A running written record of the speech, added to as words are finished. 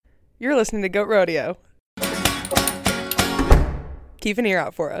You're listening to Goat Rodeo. Keep an ear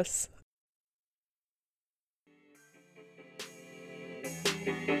out for us.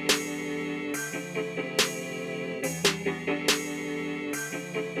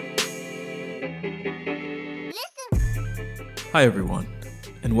 Hi everyone,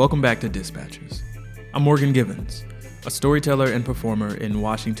 and welcome back to Dispatches. I'm Morgan Givens, a storyteller and performer in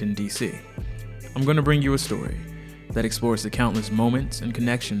Washington, D.C. I'm going to bring you a story that explores the countless moments and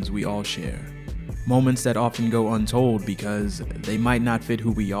connections we all share. Moments that often go untold because they might not fit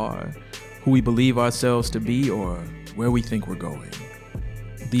who we are, who we believe ourselves to be, or where we think we're going.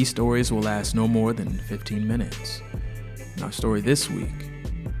 These stories will last no more than 15 minutes. And our story this week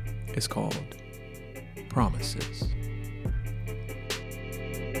is called Promises.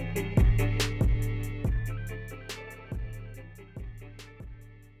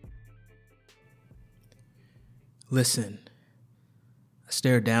 Listen. I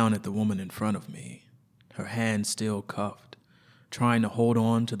stared down at the woman in front of me, her hand still cuffed, trying to hold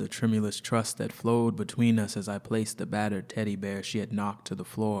on to the tremulous trust that flowed between us as I placed the battered teddy bear she had knocked to the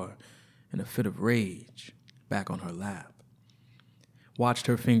floor in a fit of rage back on her lap. Watched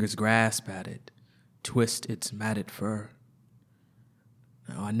her fingers grasp at it, twist its matted fur.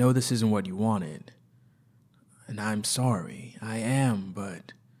 Now, I know this isn't what you wanted, and I'm sorry, I am,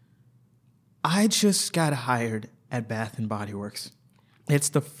 but I just got hired at Bath & Body Works. It's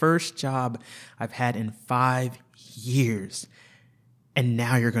the first job I've had in 5 years, and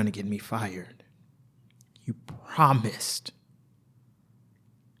now you're going to get me fired. You promised.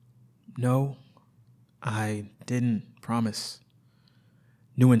 No, I didn't promise.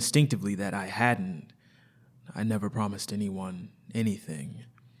 Knew instinctively that I hadn't. I never promised anyone anything.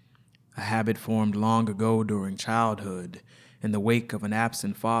 A habit formed long ago during childhood, in the wake of an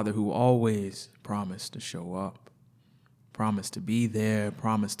absent father who always promised to show up. Promised to be there,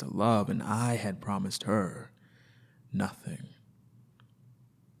 promised to love, and I had promised her nothing.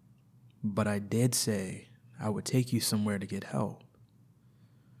 But I did say I would take you somewhere to get help.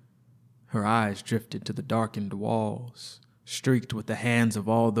 Her eyes drifted to the darkened walls, streaked with the hands of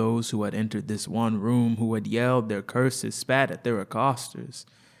all those who had entered this one room, who had yelled their curses, spat at their accosters,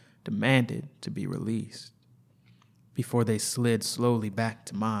 demanded to be released. Before they slid slowly back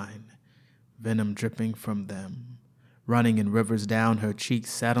to mine, venom dripping from them, running in rivers down her cheeks,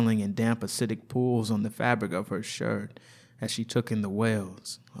 settling in damp acidic pools on the fabric of her shirt as she took in the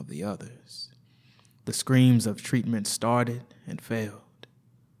wails of the others. The screams of treatment started and failed.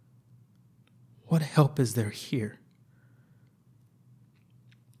 What help is there here?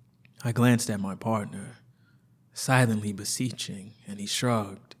 I glanced at my partner, silently beseeching, and he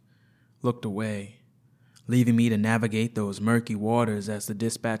shrugged, looked away, leaving me to navigate those murky waters as the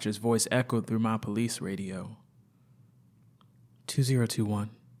dispatcher's voice echoed through my police radio. 2021,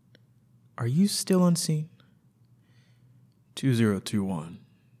 are you still on scene? 2021,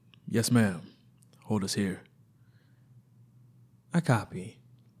 yes ma'am, hold us here. I copy.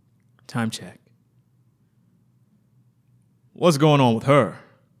 Time check. What's going on with her?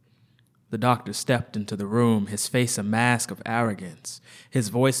 The doctor stepped into the room, his face a mask of arrogance, his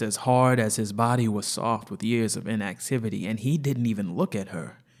voice as hard as his body was soft with years of inactivity, and he didn't even look at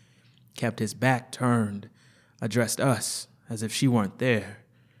her. Kept his back turned, addressed us as if she weren't there,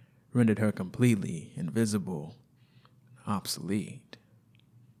 rendered her completely invisible, obsolete.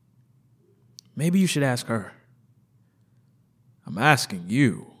 Maybe you should ask her. I'm asking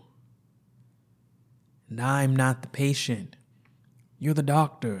you. And I'm not the patient. You're the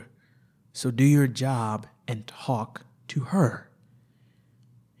doctor. So do your job and talk to her.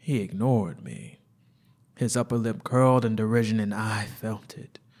 He ignored me. His upper lip curled in derision, and I felt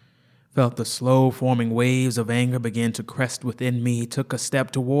it. Felt the slow-forming waves of anger begin to crest within me, took a step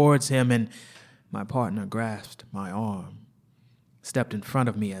towards him, and my partner grasped my arm, stepped in front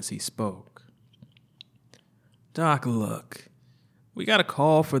of me as he spoke. Doc, look, we got a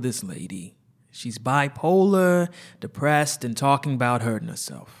call for this lady. She's bipolar, depressed, and talking about hurting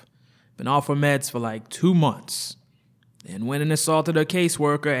herself. Been off her meds for like 2 months. Then went and assaulted her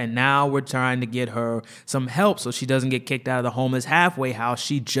caseworker, and now we're trying to get her some help so she doesn't get kicked out of the homeless halfway house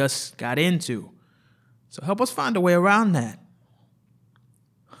she just got into. So help us find a way around that.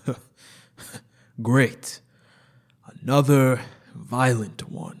 Great. Another violent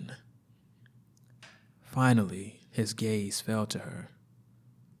one. Finally, his gaze fell to her.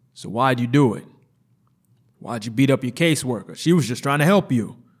 So why'd you do it? Why'd you beat up your caseworker? She was just trying to help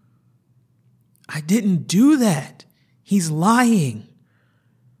you. I didn't do that. He's lying.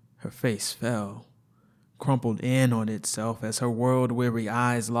 Her face fell, crumpled in on itself as her world-weary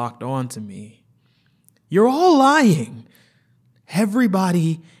eyes locked onto me. You're all lying.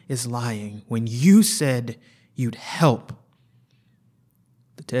 Everybody is lying when you said you'd help.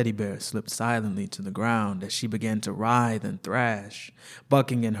 The teddy bear slipped silently to the ground as she began to writhe and thrash,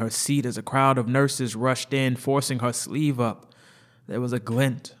 bucking in her seat as a crowd of nurses rushed in, forcing her sleeve up. There was a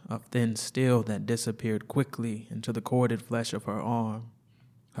glint of thin steel that disappeared quickly into the corded flesh of her arm.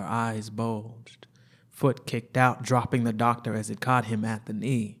 Her eyes bulged. Foot kicked out, dropping the doctor as it caught him at the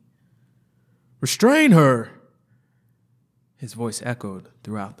knee. "Restrain her!" His voice echoed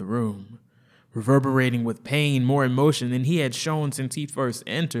throughout the room, reverberating with pain, more emotion than he had shown since he first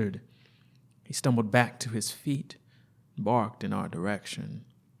entered. He stumbled back to his feet, barked in our direction.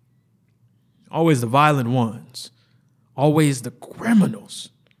 "Always the violent ones. Always the criminals.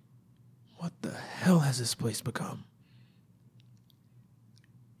 What the hell has this place become?"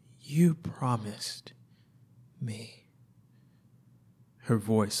 "You promised me." Her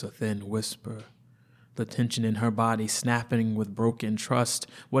voice a thin whisper, the tension in her body snapping with broken trust,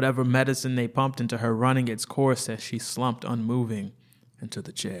 whatever medicine they pumped into her running its course as she slumped unmoving into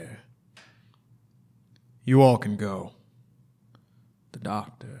the chair. "You all can go." The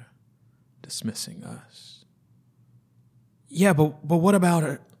doctor, dismissing us. "Yeah, but what about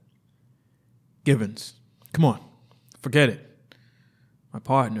her?" "Givens, come on, forget it." My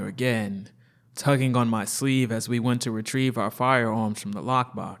partner again, tugging on my sleeve as we went to retrieve our firearms from the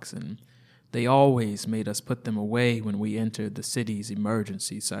lockbox, and they always made us put them away when we entered the city's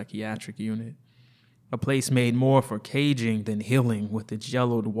emergency psychiatric unit, a place made more for caging than healing, with its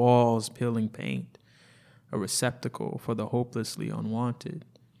yellowed walls peeling paint, a receptacle for the hopelessly unwanted.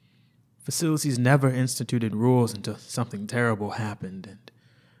 Facilities never instituted rules until something terrible happened, and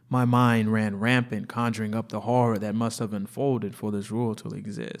my mind ran rampant, conjuring up the horror that must have unfolded for this rule to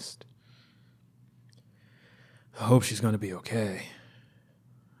exist. I hope she's going to be okay.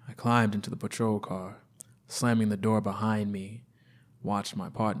 I climbed into the patrol car, slamming the door behind me, watched my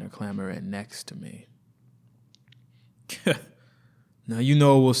partner clamber in next to me. "Now you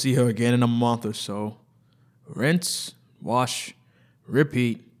know we'll see her again in a month or so. Rinse, wash,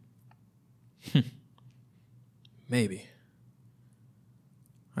 repeat." Maybe.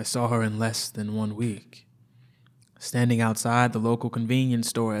 I saw her in less than 1 week, standing outside the local convenience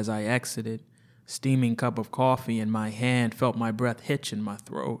store as I exited, steaming cup of coffee in my hand, felt my breath hitch in my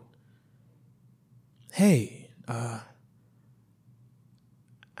throat. "Hey,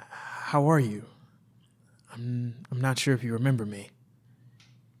 how are you? I'm not sure if you remember me."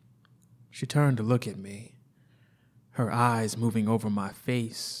 She turned to look at me, her eyes moving over my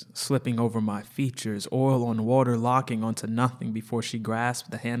face, slipping over my features, oil on water locking onto nothing before she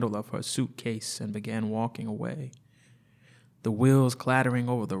grasped the handle of her suitcase and began walking away, the wheels clattering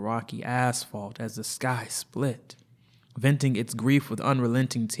over the rocky asphalt as the sky split. Venting its grief with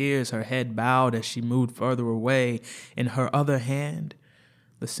unrelenting tears, her head bowed as she moved further away, in her other hand,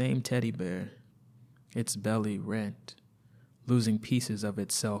 the same teddy bear, its belly rent, losing pieces of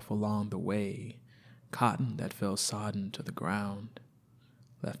itself along the way, cotton that fell sodden to the ground,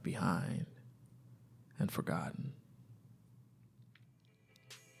 left behind and forgotten.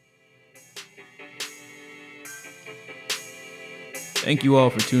 Thank you all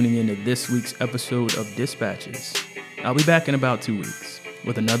for tuning in to this week's episode of Dispatches. I'll be back in about 2 weeks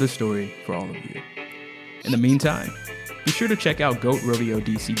with another story for all of you. In the meantime, be sure to check out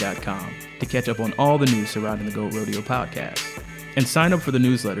GoatRodeoDC.com to catch up on all the news surrounding the Goat Rodeo podcast. And sign up for the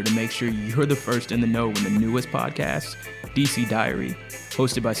newsletter to make sure you're the first in the know when the newest podcast, DC Diary,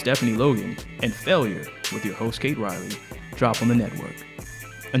 hosted by Stephanie Logan, and Failure with your host Kate Riley, drop on the network.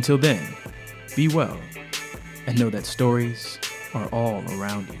 Until then, be well, and know that stories are all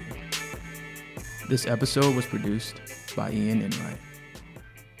around you. This episode was produced by Ian Enright,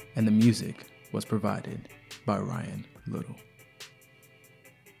 and the music was provided by Ryan Little.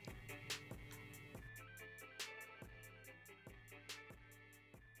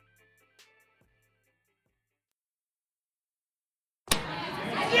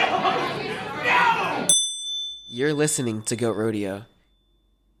 You're listening to Goat Rodeo.